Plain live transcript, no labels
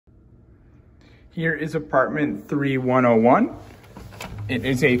Here is apartment 3101. It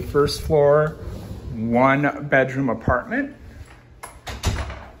is a first floor, 1-bedroom apartment.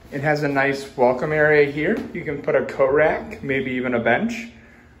 It has a nice welcome area here. You can put a coat rack, maybe even a bench.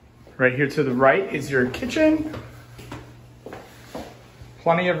 Right here to the right is your kitchen.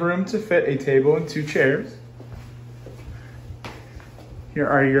 Plenty of room to fit a table and 2 chairs. Here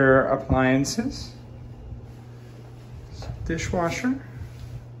are your appliances. Dishwasher,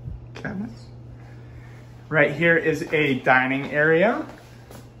 cabinets. Right here is a dining area.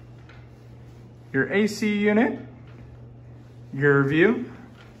 Your AC unit, your view,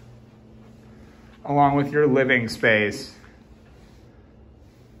 along with your living space.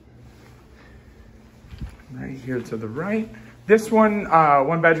 Right here to the right. This one,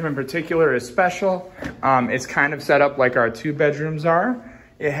 1 bedroom in particular, is special. It's kind of set up like our 2 bedrooms are.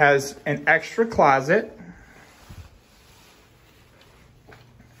 It has an extra closet.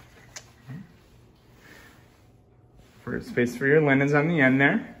 For space for your linens on the end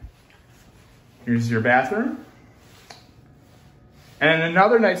there. Here's your bathroom. And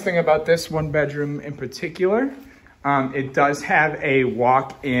another nice thing about this 1 bedroom in particular, it does have a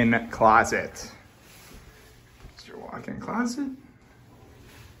walk-in closet. Here's your walk-in closet.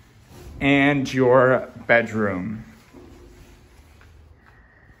 And your bedroom.